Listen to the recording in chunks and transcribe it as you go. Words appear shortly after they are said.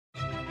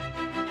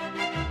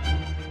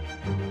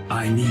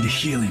I need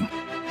healing.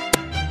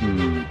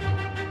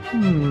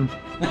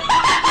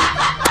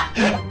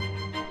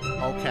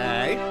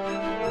 Okay.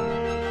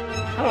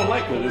 I don't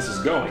like where this is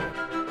going.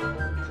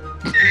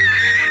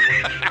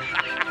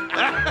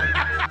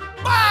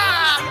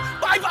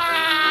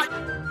 Bye-bye!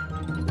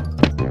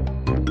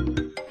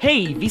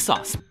 Hey,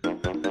 Vsauce.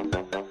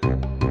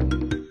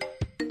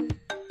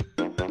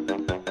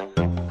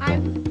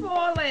 I've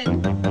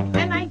fallen,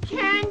 and I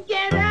can't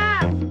get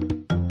up.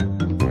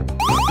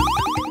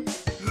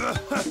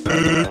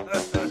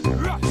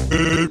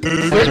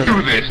 Let's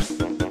do this.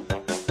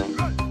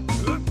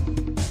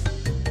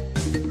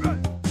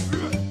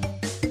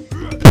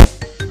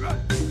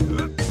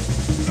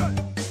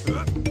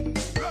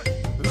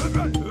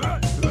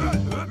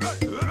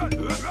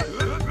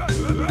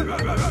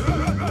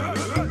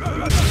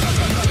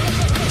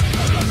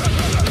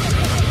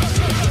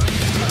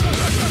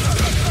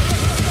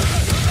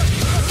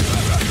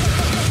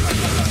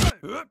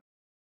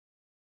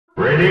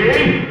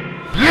 Ready?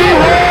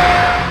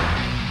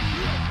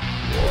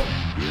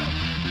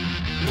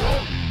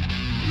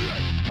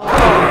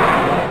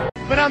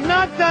 But I'm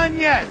not done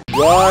yet!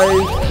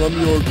 Rise from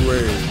your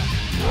grave.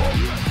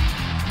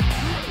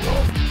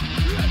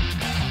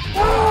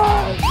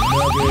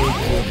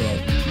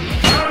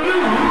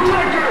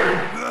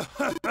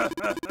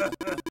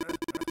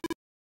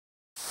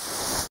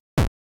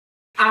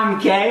 I'm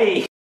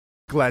gay.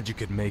 Glad you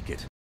could make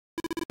it.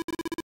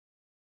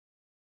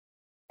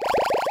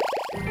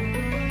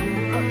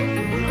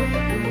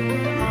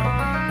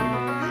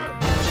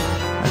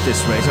 At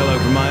this rate, I'll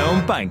open my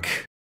own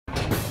bank.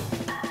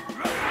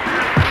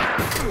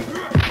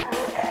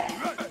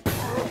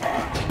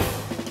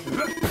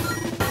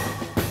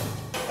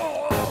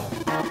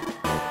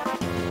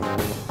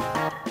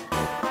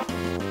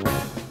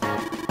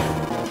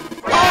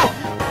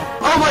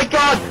 Oh my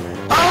god!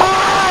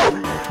 Oh!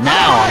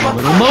 Now I'm a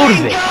little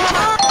motivated.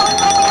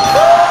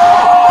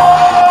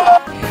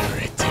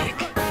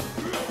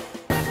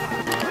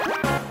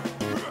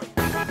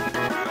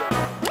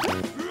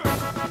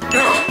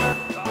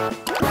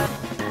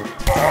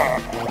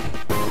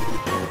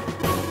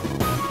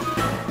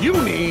 You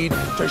need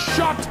to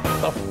shut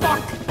the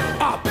fuck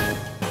up!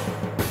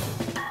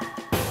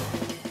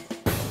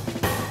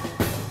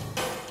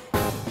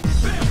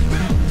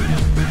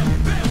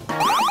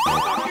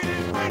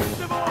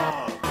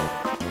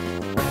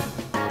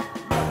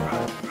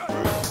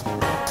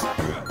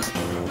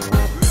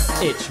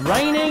 It's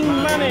raining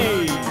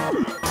money.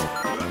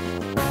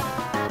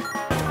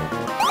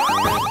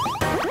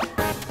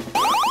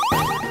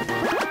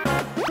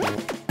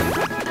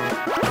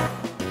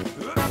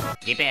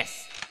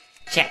 DPS,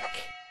 check.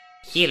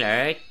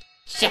 Healer,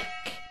 check.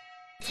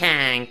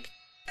 Tank,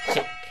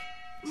 check.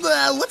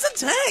 What's a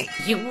tank?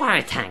 You are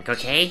a tank,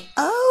 okay?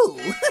 Oh!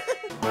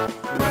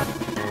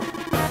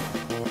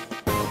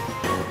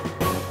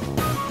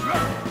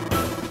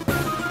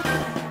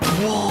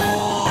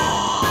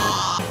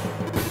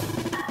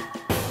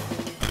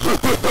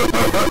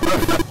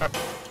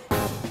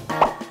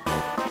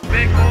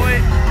 Big boy!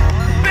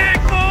 Big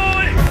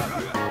boy!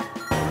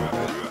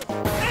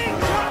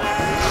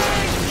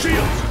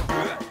 Shields!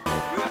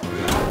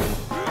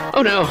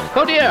 Oh no!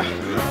 Oh dear!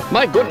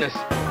 My goodness!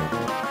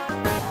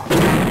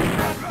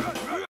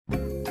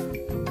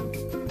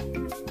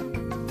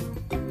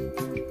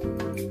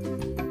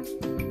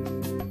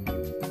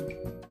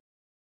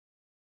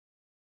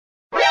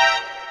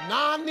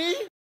 Nani?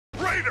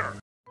 Raider!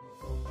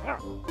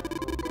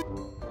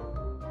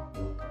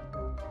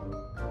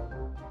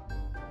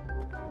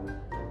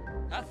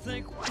 I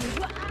think.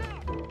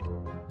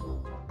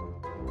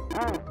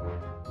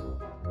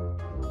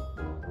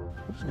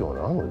 What's going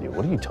on with you?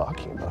 What are you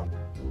talking about?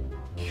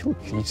 You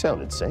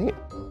sound insane.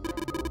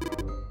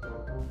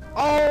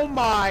 Oh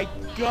my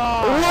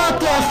god! What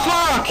the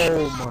fuck?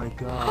 Oh my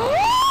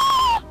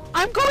god.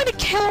 I'm going to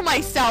kill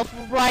myself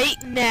right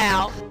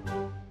now.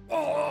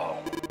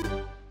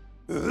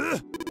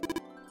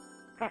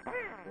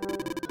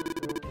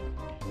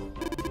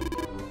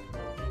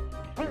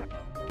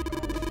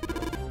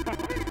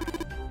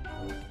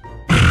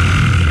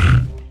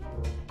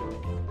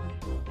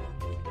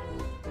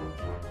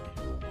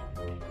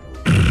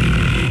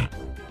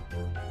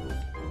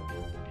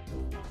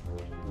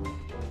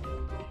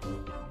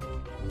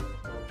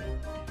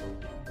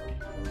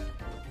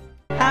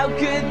 How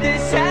could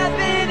this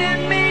happen to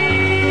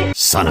me?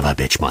 Son of a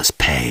bitch must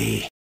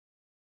pay.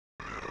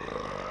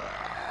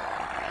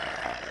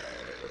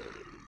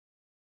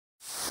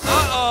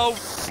 Uh-oh!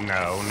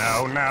 No,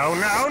 no, no,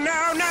 no,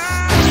 no, no!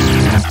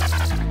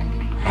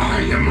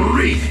 I am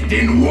wreathed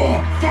in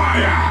warm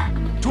fire!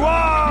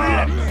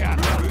 Dwarf!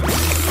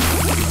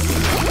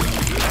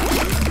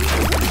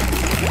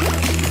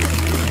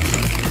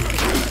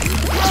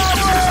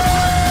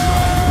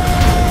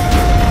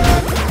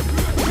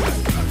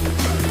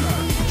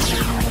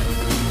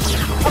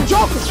 I'm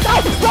joking!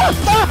 Stop! Stop!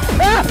 Stop!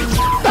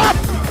 Stop!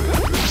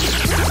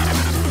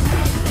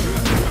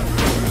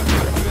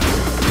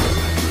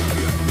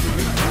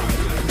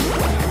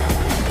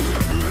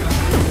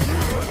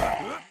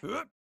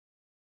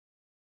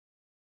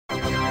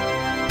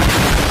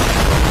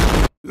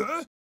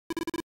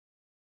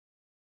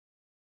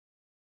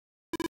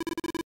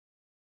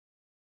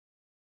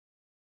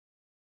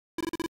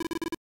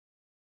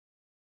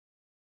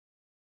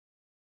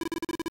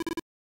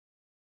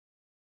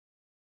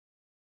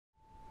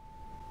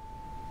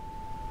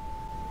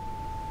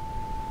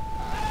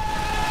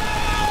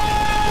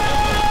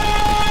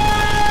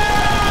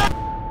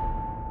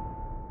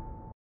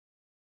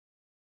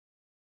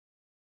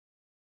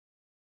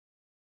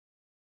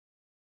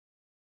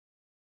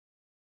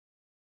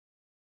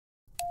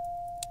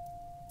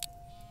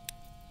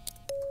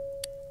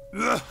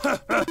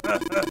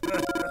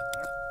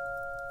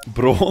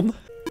 Braun?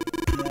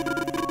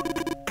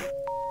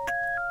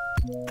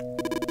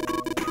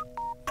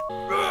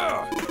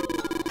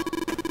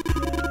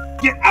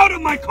 Get out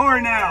of my car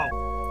now!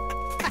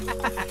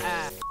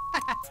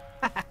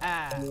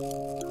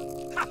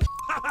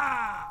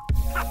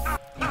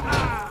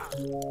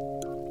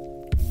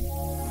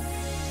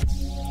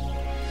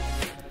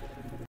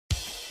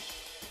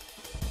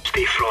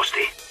 Stay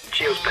frosty.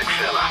 Cheers, big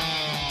fella.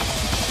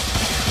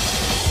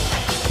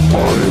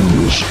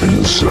 Mindless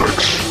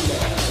insects.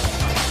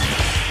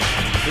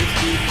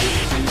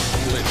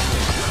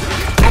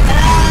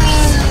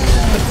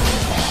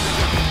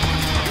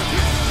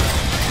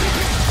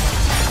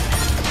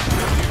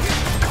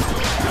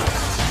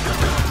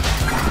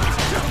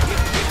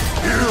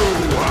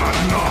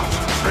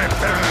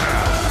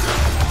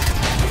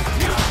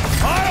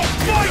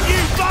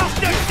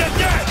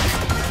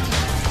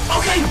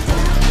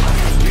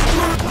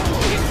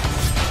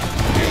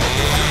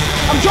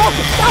 I'm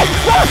joking! Stop!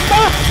 Stop!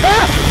 Stop!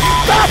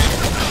 Stop!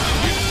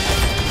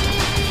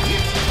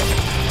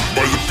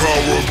 By the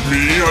power of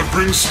me, I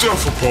bring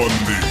stealth upon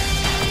thee.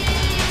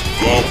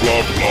 Blah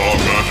blah blah,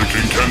 magic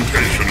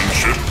incantation and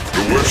shit.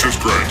 Your wish is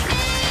granted.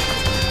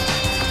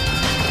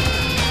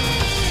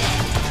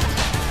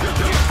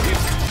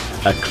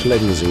 A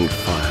cleansing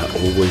fire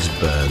always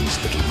burns,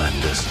 little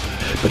Mandus,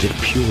 but it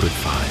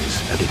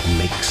purifies and it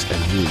makes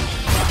anew.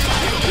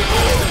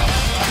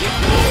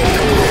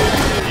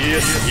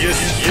 Yes, yes,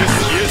 yes,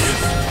 yes.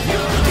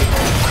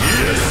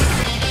 Yes.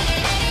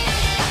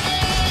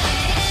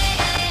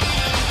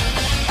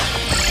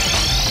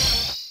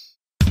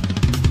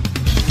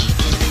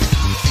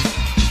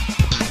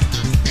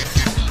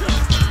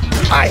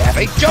 I have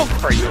a joke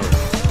for you!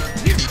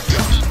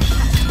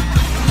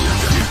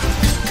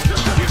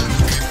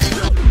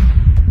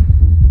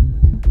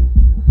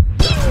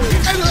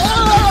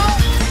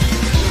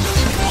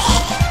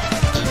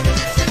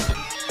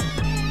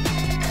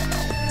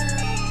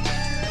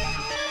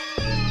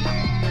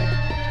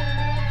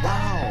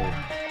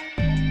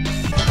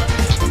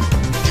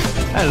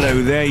 Hello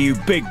there, you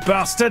big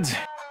bastard!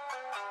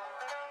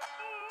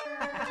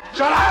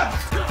 Shut up!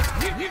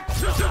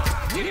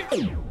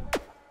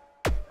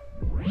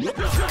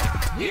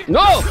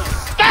 No!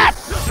 Stop!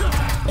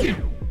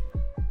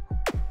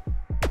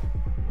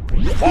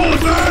 Fall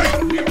back!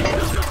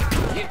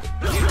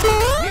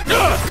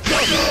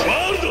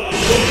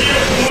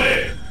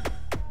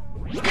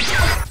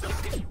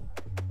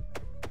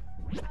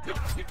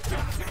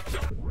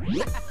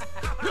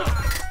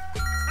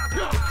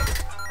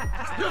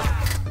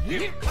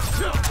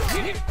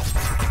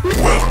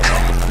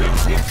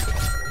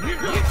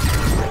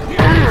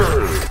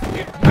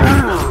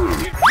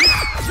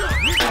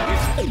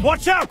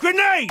 Watch out,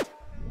 grenade!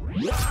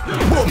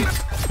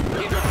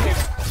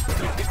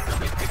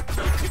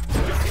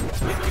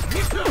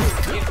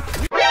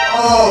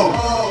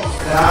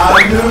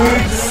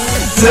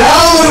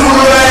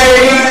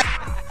 Celebrate!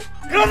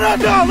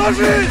 Granada,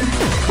 ложись!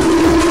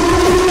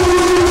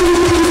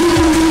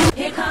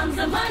 Here comes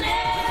the money.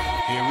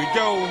 Here we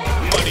go.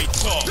 Money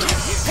talk.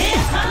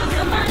 Here comes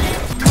the money.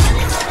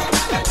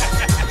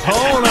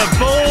 All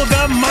aboard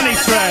the money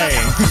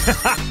train!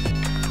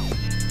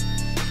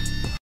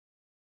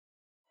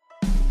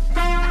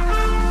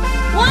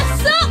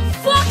 What's up,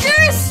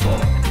 fuckers?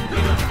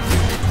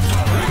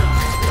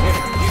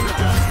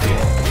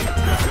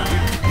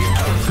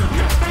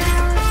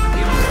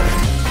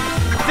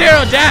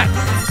 Zero deaths!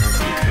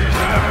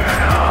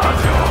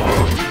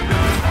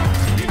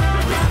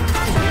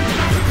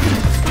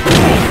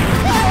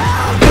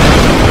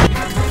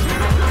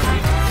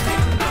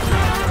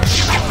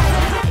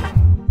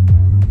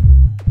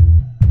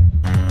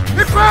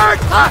 It's back!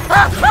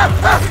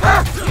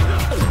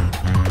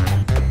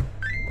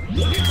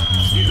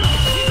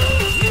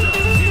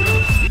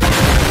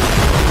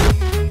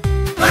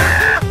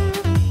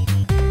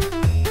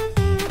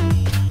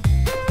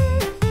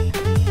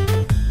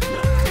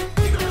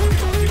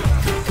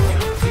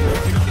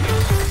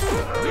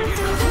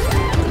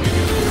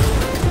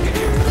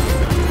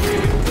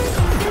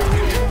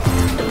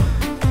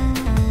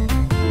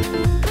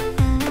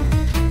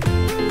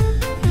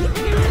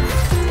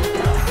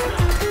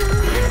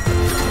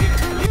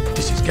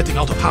 This is getting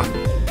out of hand.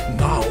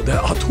 Now there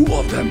are two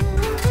of them.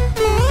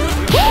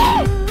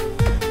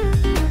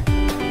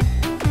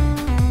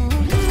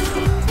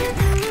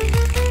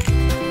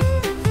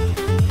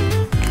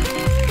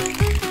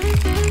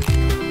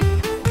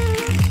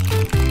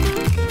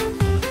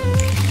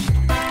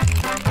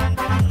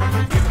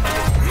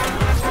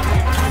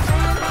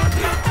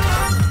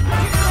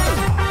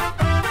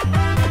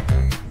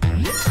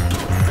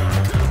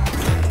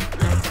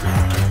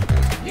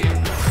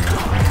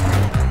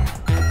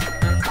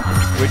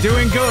 We're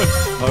doing good,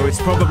 though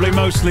it's probably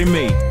mostly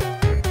me.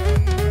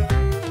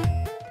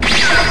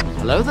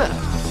 Hello there.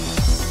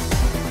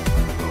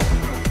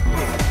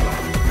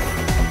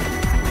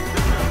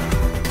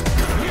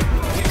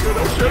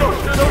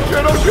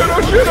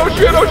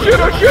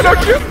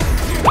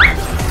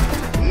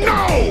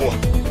 No!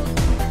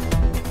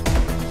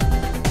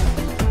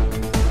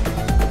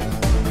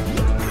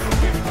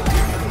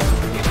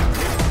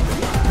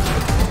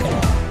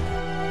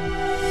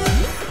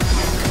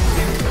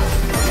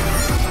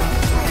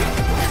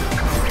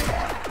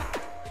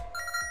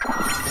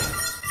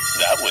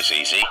 That was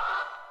easy.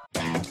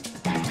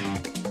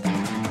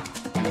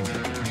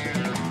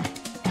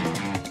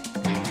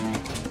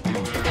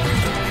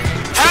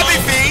 Happy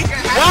feet!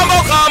 Wombo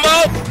combo!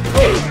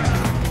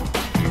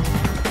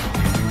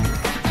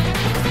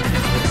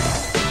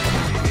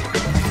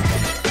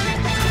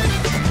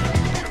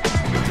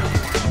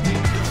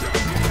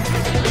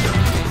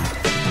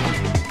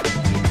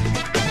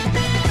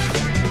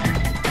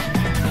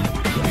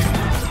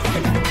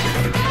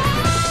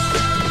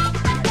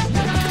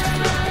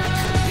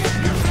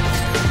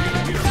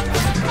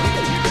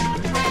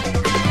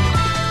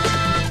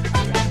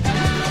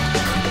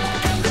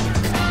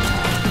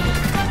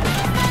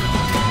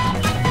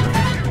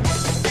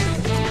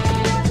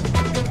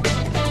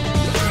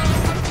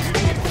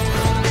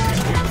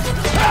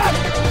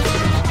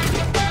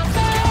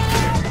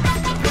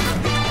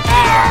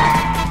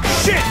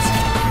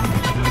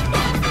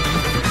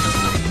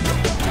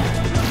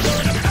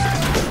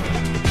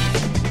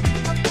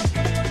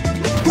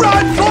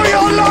 Run for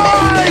your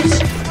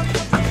lives!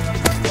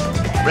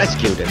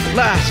 Rescued at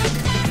last.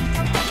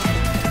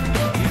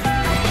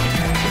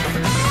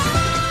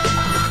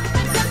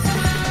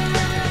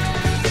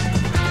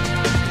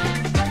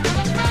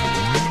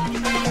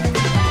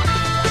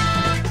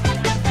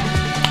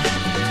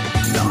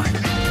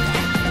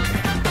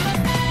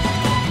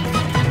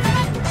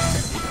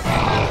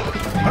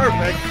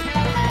 Perfect.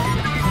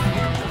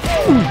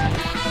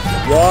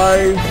 Why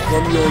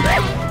from your...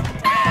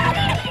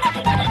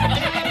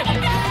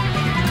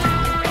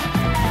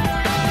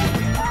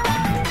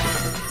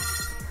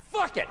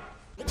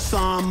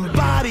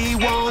 Somebody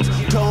once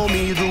told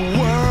me the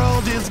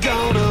world is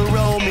gonna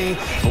roll me.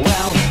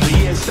 Well, the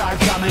years start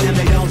coming and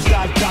they don't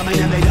stop coming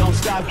and they don't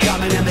stop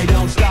coming and they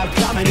don't stop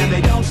coming and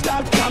they don't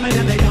stop coming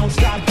and they don't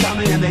stop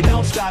coming and they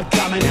don't stop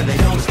coming and they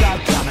don't stop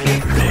coming.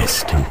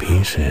 Rest in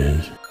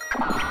pieces.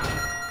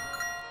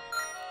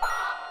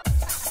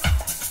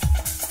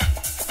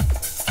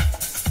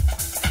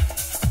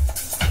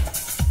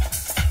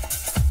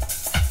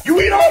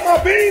 You eat all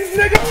my beans,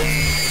 nigga!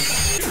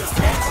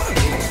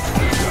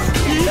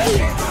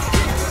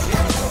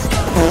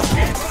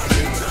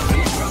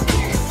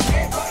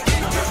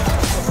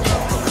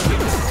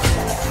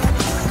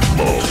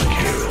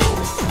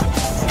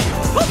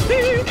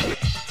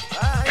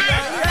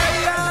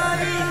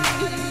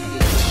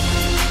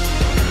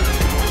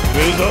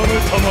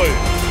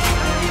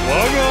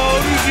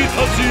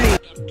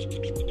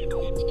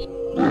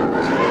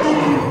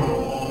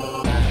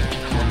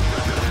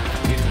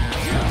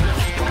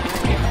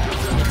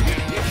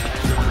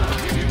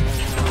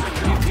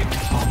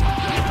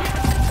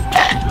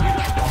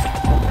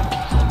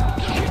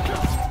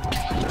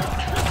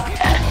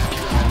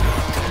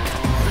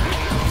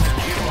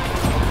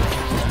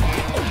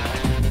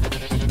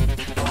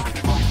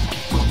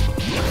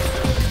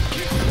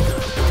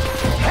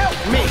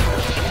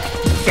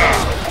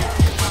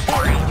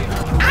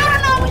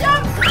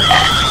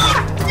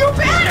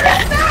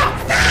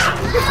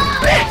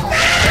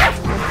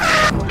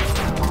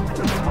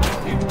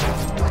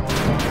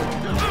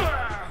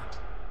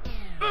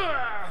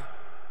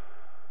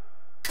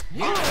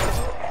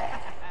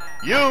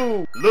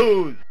 You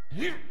lose.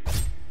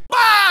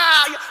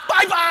 Bye!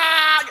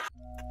 Bye-bye!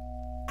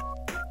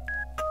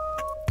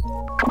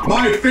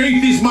 My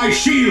faith is my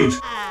shield!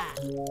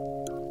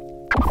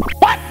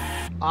 What?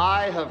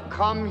 I have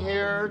come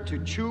here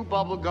to chew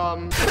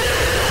bubblegum.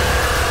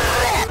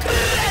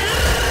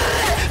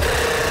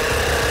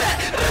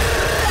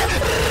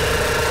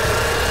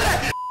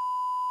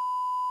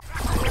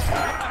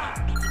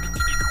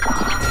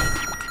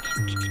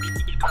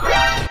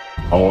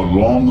 Our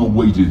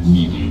long-awaited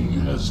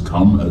meeting has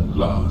come at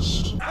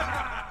last.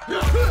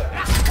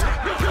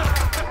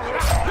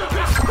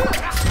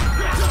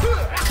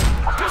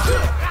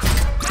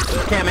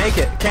 Can't make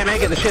it. Can't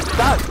make it. The shit's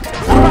stuck.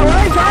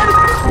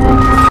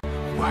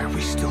 Why are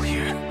we still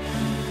here?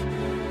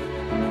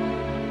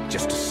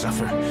 Just to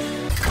suffer?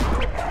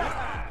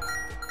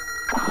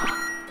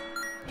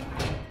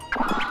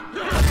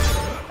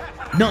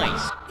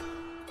 Nice.